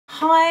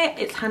Hi,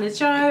 it's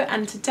HannahJo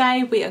and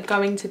today we are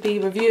going to be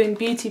reviewing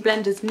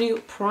Beautyblender's new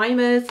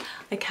primers.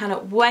 I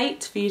cannot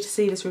wait for you to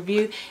see this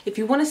review. If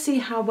you want to see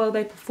how well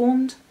they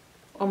performed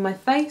on my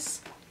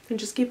face, then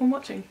just keep on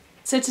watching.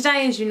 So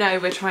today, as you know,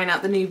 we're trying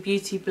out the new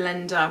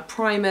Beautyblender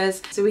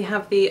primers. So we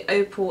have the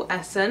Opal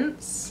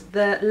Essence,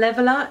 the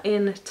Leveler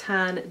in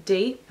Tan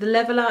Deep, the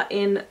Leveler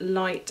in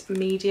Light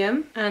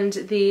Medium, and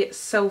the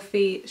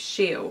Selfie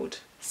Shield.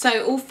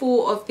 So all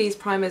four of these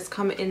primers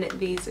come in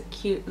these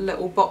cute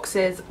little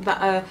boxes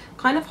that are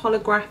kind of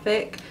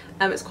holographic.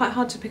 It's quite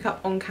hard to pick up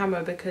on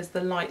camera because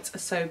the lights are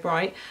so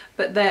bright,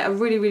 but they're a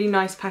really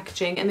nice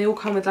packaging, and they all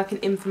come with like an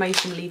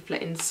information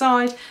leaflet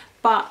inside.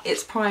 But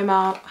it's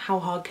primer, how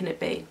hard can it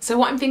be? So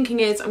what I'm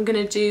thinking is I'm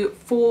going to do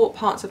 4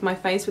 parts of my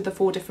face with the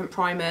 4 different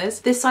primers.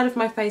 This side of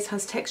my face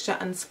has texture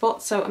and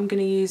spots, so I'm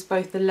going to use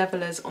both the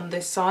levelers on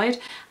this side,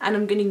 and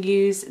I'm going to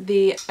use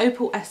the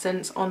Opal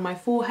Essence on my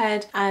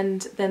forehead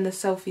and then the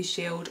Selfie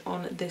Shield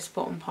on this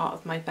bottom part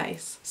of my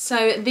face.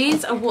 So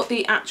these are what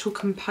the actual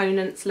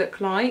components look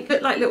like.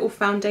 Look like little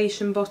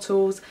foundation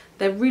bottles.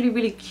 They're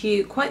really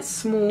cute, quite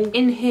small.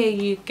 In here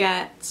you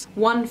get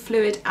 1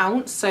 fluid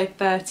ounce, so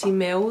 30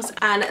 mils,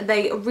 and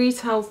they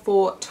retail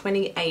for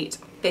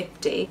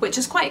 $28.50, which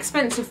is quite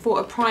expensive for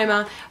a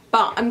primer,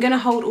 but I'm going to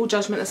hold all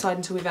judgment aside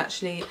until we've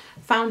actually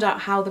found out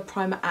how the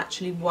primer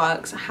actually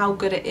works, how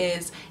good it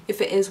is,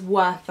 if it is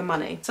worth the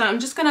money. So I'm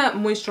just going to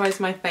moisturise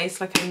my face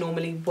like I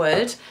normally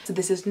would. So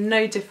this is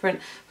no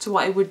different to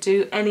what I would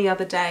do any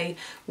other day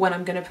when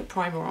I'm going to put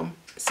primer on.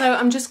 So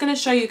I'm just going to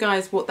show you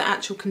guys what the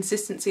actual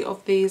consistency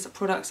of these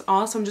products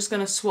are. So I'm just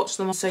going to swatch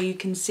them so you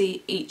can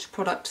see each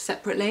product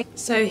separately.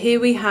 So here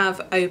we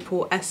have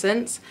Opal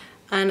Essence,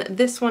 and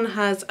this one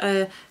has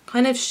a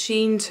kind of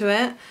sheen to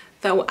it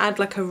that will add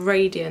like a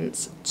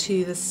radiance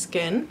to the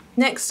skin.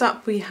 Next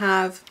up we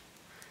have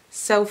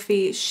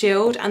Selfie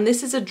Shield, and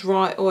this is a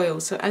dry oil,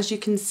 so as you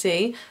can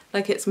see,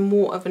 like, it's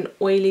more of an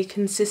oily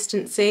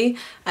consistency,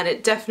 and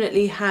it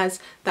definitely has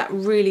that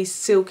really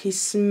silky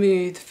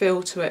smooth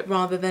feel to it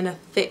rather than a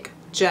thick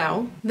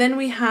gel. Then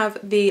we have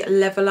the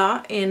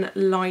Leveler in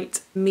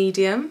Light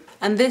Medium,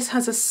 and this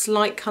has a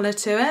slight colour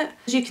to it.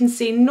 As you can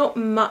see, not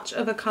much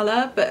of a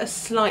colour, but a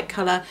slight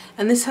colour,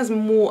 and this has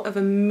more of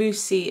a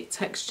moussey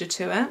texture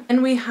to it.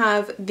 Then we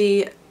have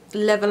the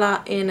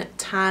Leveler in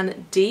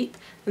Tan Deep,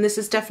 and this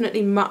is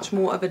definitely much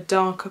more of a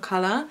darker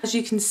colour. As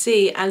you can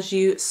see, as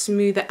you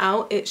smooth it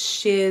out, it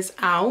shears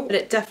out, but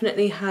it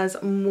definitely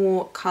has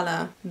more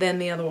colour than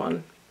the other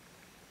one.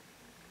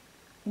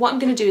 What I'm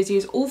going to do is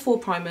use all 4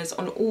 primers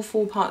on all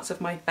 4 parts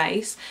of my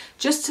face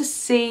just to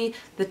see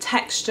the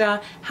texture,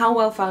 how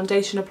well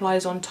foundation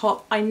applies on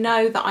top. I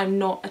know that I'm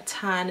not a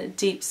tan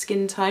deep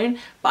skin tone,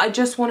 but I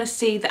just want to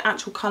see the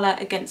actual colour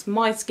against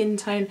my skin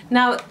tone.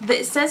 Now,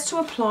 it says to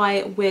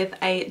apply with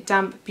a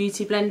damp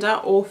beauty blender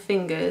or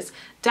fingers.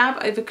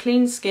 Dab over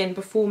clean skin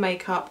before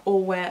makeup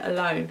or wear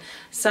alone.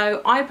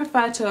 So I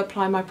prefer to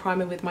apply my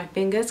primer with my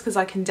fingers because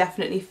I can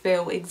definitely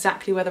feel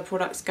exactly where the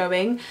product's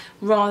going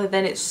rather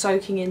than it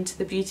soaking into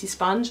the beauty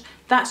sponge.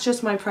 That's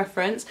just my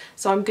preference,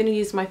 so I'm going to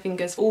use my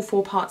fingers all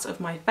 4 parts of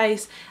my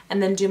face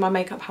and then do my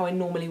makeup how I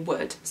normally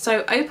would.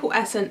 So Opal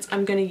Essence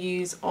I'm going to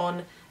use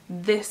on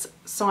this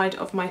side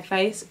of my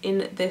face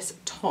in this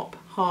top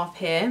half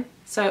here.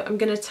 So I'm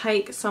going to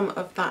take some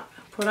of that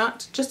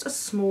product, just a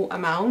small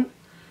amount,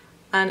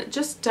 and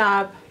just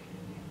dab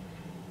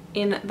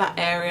in that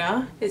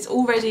area. It's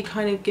already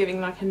kind of giving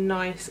like a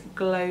nice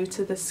glow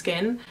to the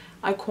skin.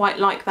 I quite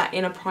like that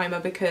in a primer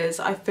because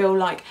I feel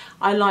like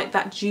I like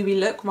that dewy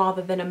look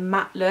rather than a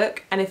matte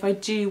look, and if I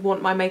do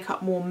want my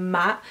makeup more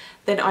matte,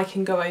 then I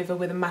can go over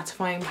with a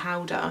mattifying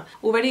powder.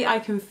 Already I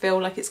can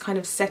feel like it's kind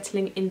of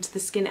settling into the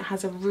skin. It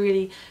has a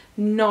really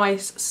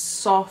nice,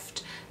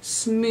 soft,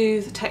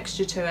 smooth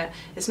texture to it.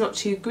 It's not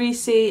too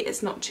greasy,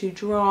 it's not too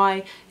dry,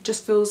 it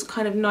just feels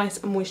kind of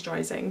nice and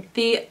moisturising.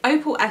 The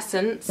Opal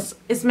Essence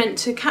is meant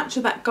to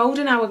capture that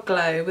golden hour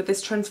glow with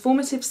this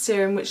transformative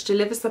serum which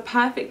delivers the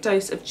perfect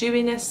dose of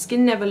dewiness.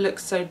 Skin never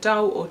looks so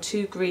dull or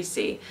too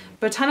greasy.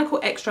 Botanical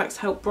extracts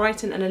help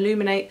brighten and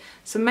illuminate,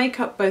 so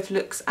makeup both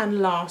looks and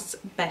lasts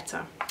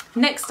better.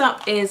 Next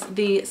up is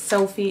the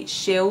Selfie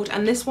Shield,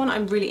 and this one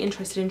I'm really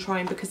interested in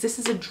trying because this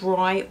is a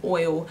dry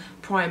oil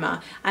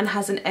primer and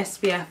has an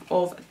SPF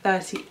of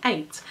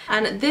 38.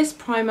 And this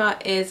primer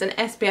is an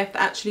SPF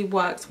that actually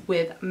works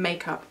with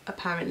makeup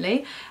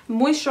apparently.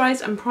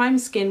 Moisturise and prime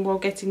skin while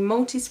getting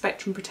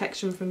multi-spectrum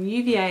protection from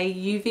UVA,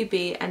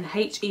 UVB and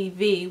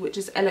HEV, which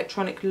is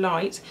electronic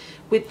light,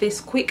 with this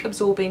quick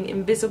absorbing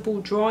invisible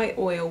dry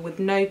oil with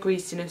no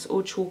greasiness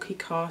or chalky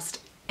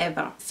cast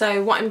ever.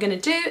 So what I'm going to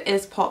do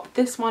is pop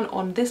this one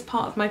on this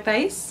part of my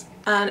face,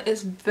 and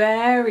it's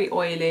very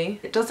oily.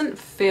 It doesn't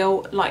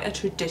feel like a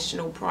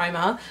traditional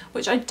primer,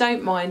 which I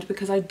don't mind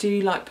because I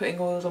do like putting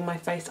oils on my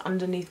face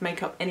underneath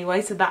makeup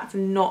anyway, so that's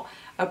not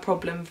a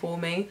problem for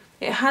me.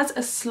 It has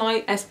a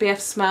slight SPF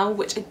smell,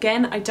 which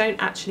again I don't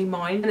actually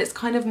mind, and it's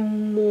kind of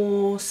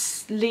more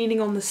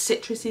leaning on the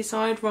citrusy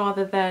side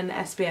rather than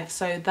SPF,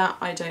 so that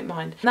I don't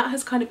mind. And that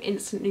has kind of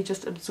instantly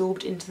just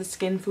absorbed into the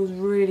skin, feels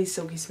really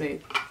silky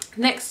smooth.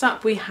 Next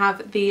up we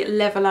have the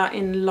Leveler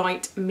in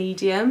light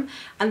medium,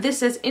 and this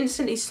says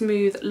instantly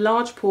smooth,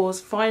 large pores,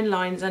 fine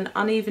lines and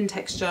uneven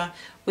texture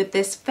with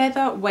this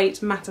feather weight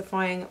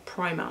mattifying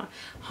primer.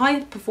 High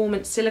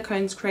performance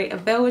silicones create a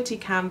velvety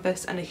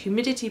canvas and a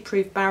humidity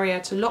proof barrier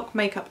to lock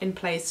makeup in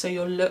place so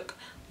your look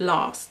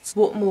lasts.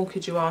 What more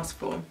could you ask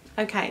for?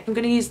 Okay, I'm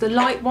going to use the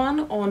light one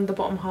on the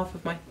bottom half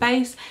of my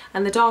face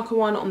and the darker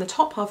one on the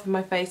top half of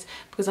my face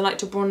because I like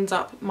to bronze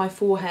up my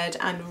forehead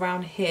and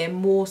around here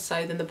more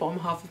so than the bottom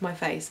half of my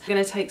face. I'm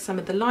going to take some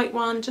of the light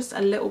one, just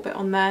a little bit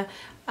on there,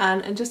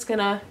 and I'm just going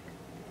to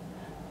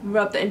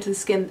rub that into the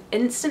skin.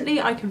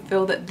 Instantly I can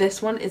feel that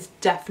this one is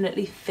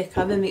definitely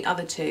thicker than the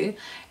other two.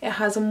 It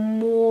has a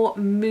more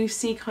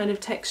moussey kind of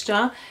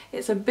texture.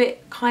 It's a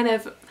bit kind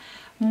of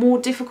more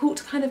difficult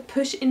to kind of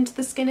push into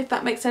the skin, if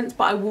that makes sense,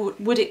 but I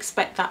would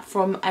expect that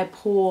from a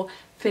pore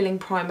filling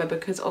primer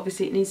because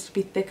obviously it needs to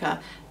be thicker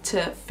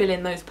to fill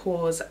in those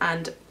pores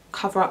and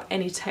cover up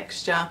any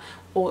texture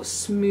or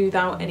smooth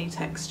out any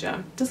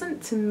texture. It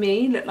doesn't to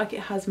me look like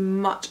it has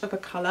much of a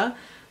colour,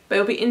 but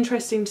it'll be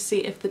interesting to see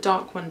if the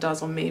dark one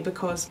does on me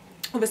because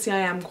obviously I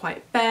am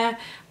quite fair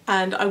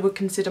and I would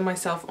consider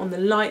myself on the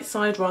light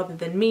side rather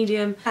than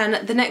medium.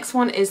 And the next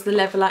one is the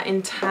Leveler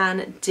in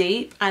Tan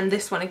Deep, and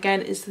this one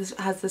again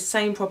has the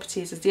same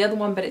properties as the other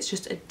one, but it's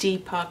just a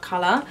deeper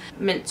colour,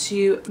 meant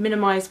to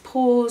minimise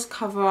pores,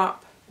 cover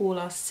up all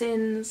our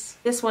sins.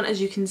 This one,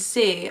 as you can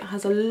see,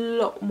 has a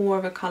lot more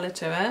of a colour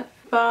to it,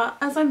 but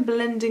as I'm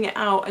blending it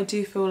out I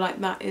do feel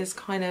like that is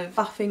kind of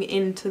buffing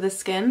into the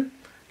skin.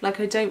 Like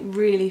I don't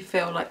really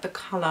feel like the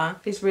colour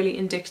is really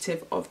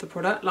indicative of the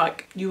product.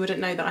 Like you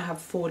wouldn't know that I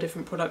have 4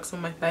 different products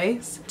on my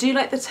face. I do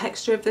like the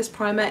texture of this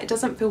primer. It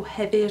doesn't feel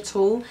heavy at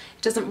all.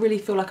 It doesn't really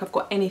feel like I've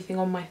got anything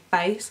on my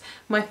face.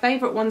 My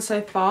favourite one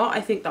so far,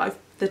 I think that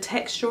the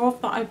texture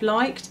of that I've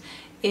liked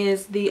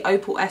is the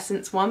Opal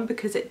Essence one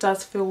because it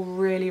does feel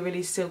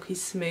really silky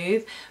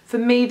smooth. For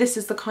me this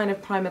is the kind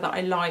of primer that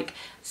I like.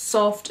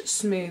 Soft,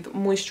 smooth,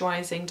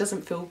 moisturising,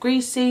 doesn't feel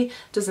greasy,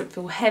 doesn't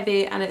feel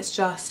heavy, and it's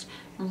just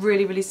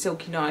really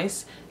silky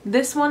nice.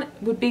 This one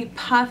would be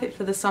perfect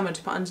for the summer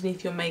to put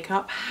underneath your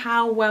makeup.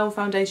 How well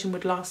foundation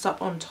would last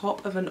up on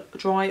top of a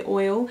dry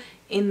oil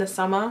in the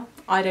summer,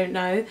 I don't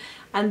know.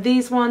 And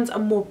these ones are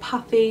more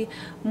puffy,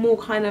 more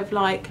kind of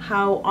like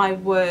how I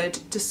would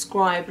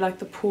describe like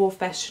the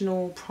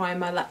Professional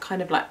primer, that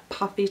kind of like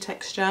puffy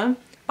texture,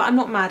 but I'm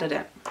not mad at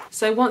it.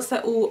 So once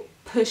they're all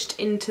pushed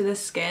into the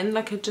skin,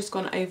 like I've just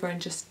gone over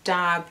and just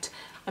dabbed,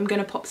 I'm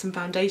going to pop some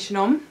foundation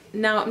on.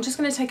 Now I'm just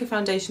going to take a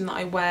foundation that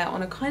I wear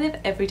on a kind of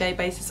everyday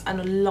basis and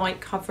a light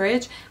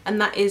coverage,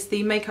 and that is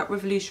the Makeup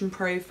Revolution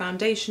Pro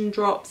foundation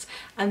drops,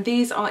 and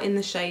these are in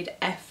the shade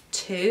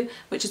F2,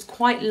 which is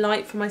quite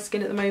light for my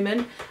skin at the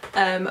moment,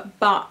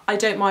 but I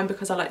don't mind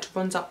because I like to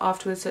bronze up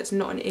afterwards, so it's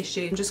not an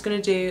issue. I'm just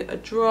going to do a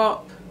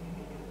drop,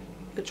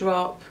 a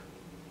drop,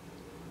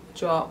 a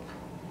drop,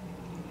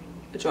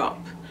 a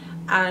drop,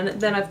 and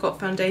then I've got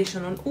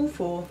foundation on all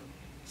 4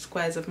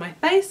 squares of my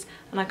face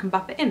and I can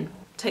buff it in.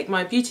 Take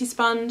my beauty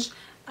sponge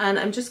and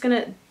I'm just going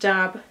to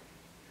dab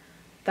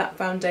that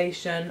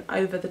foundation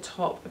over the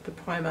top of the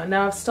primer.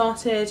 Now I've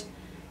started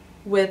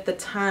with the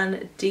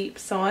Tan Deep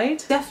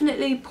side.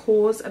 Definitely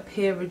pores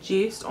appear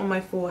reduced on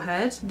my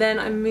forehead. Then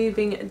I'm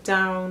moving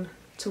down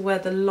to where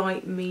the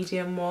light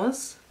medium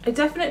was. I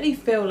definitely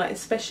feel like,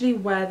 especially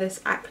where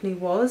this acne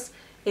was,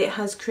 it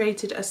has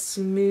created a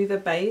smoother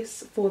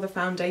base for the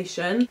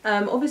foundation.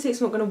 Obviously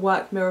it's not going to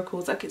work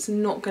miracles, like it's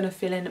not going to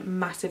fill in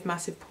massive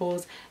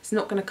pores, it's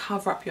not going to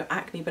cover up your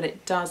acne, but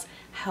it does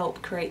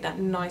help create that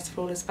nice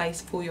flawless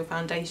base for your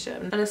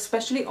foundation. And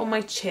especially on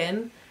my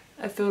chin,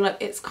 I feel like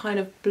it's kind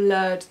of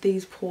blurred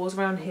these pores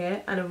around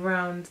here and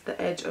around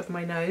the edge of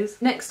my nose.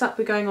 Next up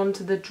we're going on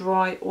to the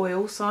dry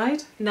oil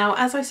side. Now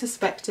as I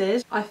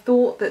suspected, I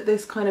thought that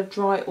this kind of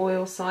dry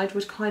oil side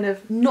would kind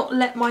of not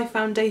let my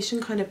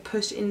foundation kind of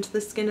push into the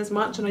skin as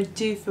much, and I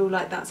do feel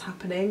like that's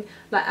happening.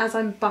 Like as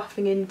I'm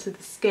buffing into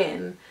the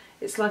skin,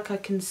 it's like I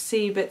can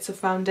see bits of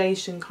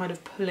foundation kind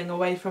of pulling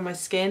away from my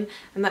skin,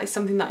 and that is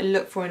something that I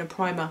look for in a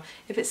primer.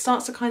 If it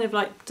starts to kind of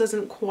like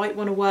doesn't quite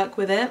want to work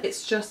with it,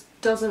 it's just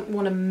doesn't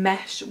want to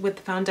mesh with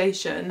the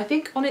foundation. I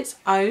think on its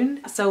own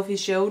a selfie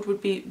shield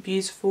would be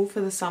beautiful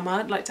for the summer.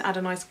 I'd like to add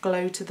a nice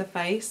glow to the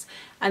face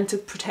and to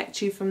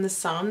protect you from the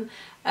sun,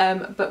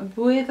 but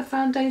with a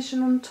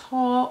foundation on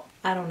top,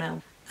 I don't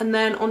know. And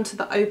then onto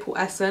the Opal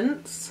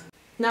Essence.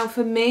 Now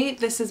for me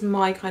this is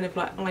my kind of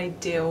like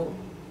ideal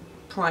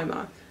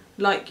primer.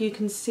 Like you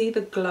can see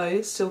the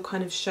glow still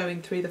kind of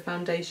showing through the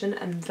foundation,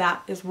 and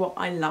that is what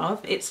I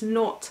love. It's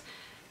not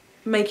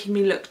making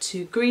me look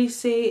too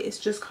greasy, it's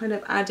just kind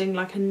of adding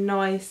like a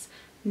nice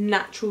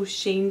natural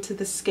sheen to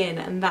the skin,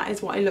 and that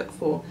is what I look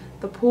for.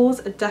 The pores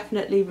are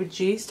definitely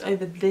reduced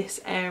over this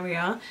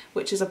area,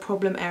 which is a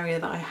problem area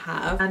that I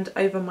have, and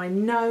over my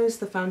nose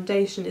the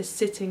foundation is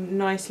sitting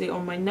nicely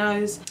on my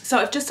nose. So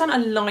I've just done a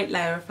light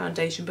layer of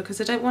foundation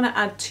because I don't want to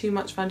add too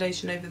much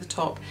foundation over the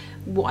top,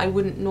 what I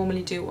wouldn't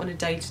normally do on a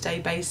day-to-day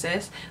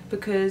basis,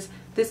 because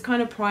this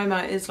kind of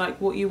primer is like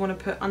what you want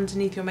to put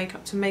underneath your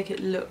makeup to make it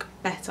look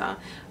better.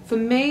 For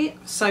me,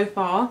 so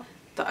far,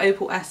 the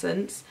Opal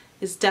Essence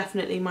is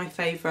definitely my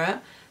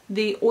favourite.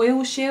 The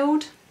Oil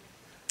Shield,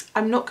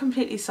 I'm not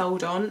completely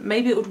sold on.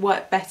 Maybe it would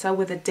work better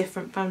with a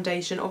different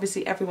foundation.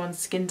 Obviously everyone's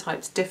skin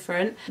type's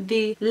different.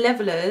 The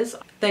levelers,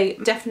 they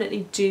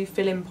definitely do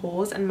fill in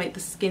pores and make the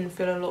skin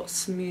feel a lot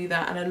smoother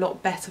and a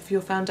lot better for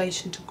your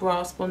foundation to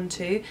grasp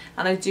onto,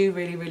 and I do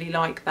really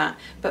like that.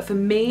 But for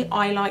me,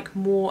 I like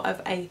more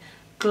of a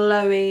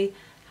glowy,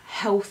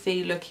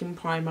 healthy looking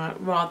primer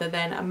rather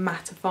than a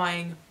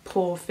mattifying,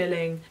 pore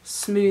filling,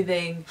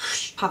 smoothing,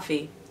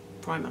 puffy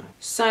primer.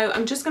 So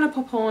I'm just going to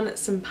pop on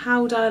some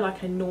powder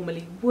like I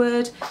normally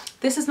would.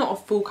 This is not a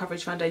full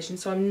coverage foundation,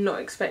 so I'm not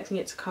expecting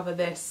it to cover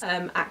this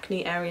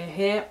acne area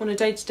here. On a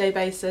day-to-day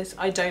basis,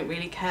 I don't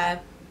really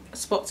care.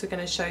 Spots are going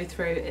to show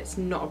through, it's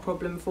not a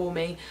problem for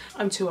me.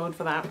 I'm too old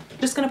for that.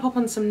 Just going to pop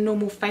on some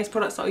normal face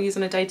products that I'll use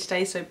on a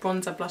day-to-day, so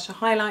bronzer, blusher,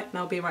 highlight, and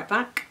I'll be right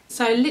back.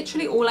 So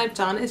literally all I've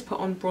done is put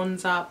on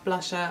bronzer,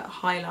 blusher,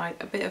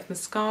 highlight, a bit of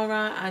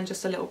mascara, and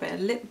just a little bit of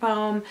lip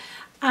balm.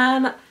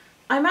 And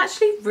I'm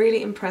actually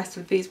really impressed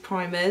with these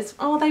primers.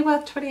 Are they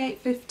worth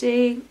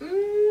 $28.50?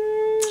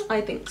 I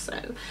think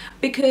so,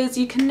 because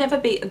you can never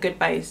beat a good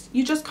base.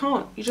 You just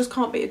can't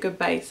beat a good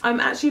base.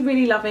 I'm actually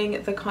really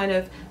loving the kind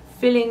of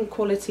filling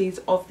qualities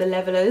of the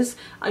levelers.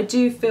 I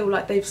do feel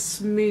like they've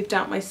smoothed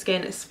out my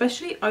skin,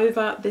 especially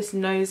over this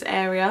nose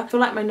area. I feel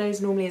like my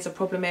nose normally is a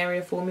problem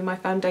area for me. My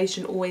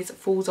foundation always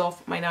falls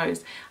off my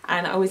nose,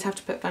 and I always have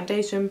to put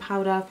foundation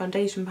powder,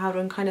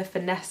 and kind of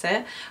finesse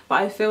it.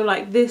 But I feel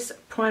like this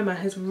primer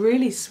has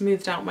really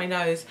smoothed out my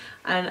nose,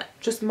 and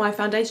just my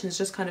foundation is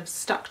just kind of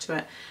stuck to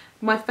it.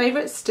 My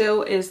favourite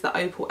still is the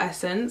Opal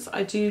Essence.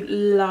 I do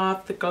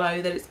love the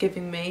glow that it's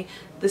giving me.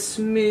 The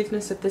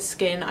smoothness of the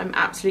skin, I'm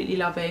absolutely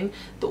loving.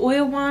 The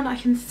oil one, I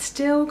can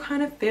still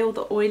kind of feel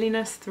the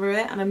oiliness through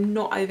it, and I'm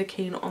not over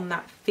keen on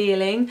that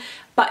feeling.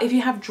 But if you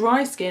have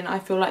dry skin, I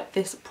feel like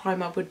this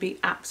primer would be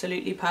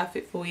absolutely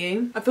perfect for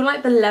you. I feel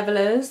like the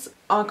levelers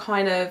are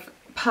kind of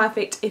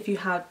perfect if you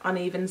have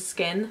uneven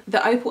skin.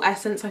 The Opal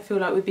Essence I feel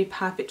like would be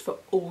perfect for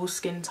all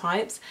skin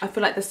types. I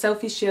feel like the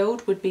Selfie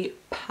Shield would be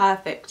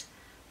perfect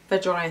for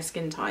drier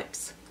skin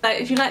types. So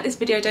if you like this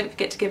video, don't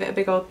forget to give it a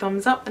big old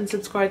thumbs up and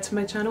subscribe to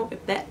my channel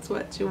if that's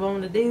what you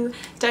want to do.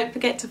 Don't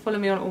forget to follow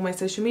me on all my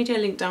social media,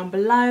 link down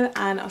below,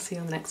 and I'll see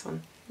you on the next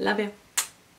one. Love you.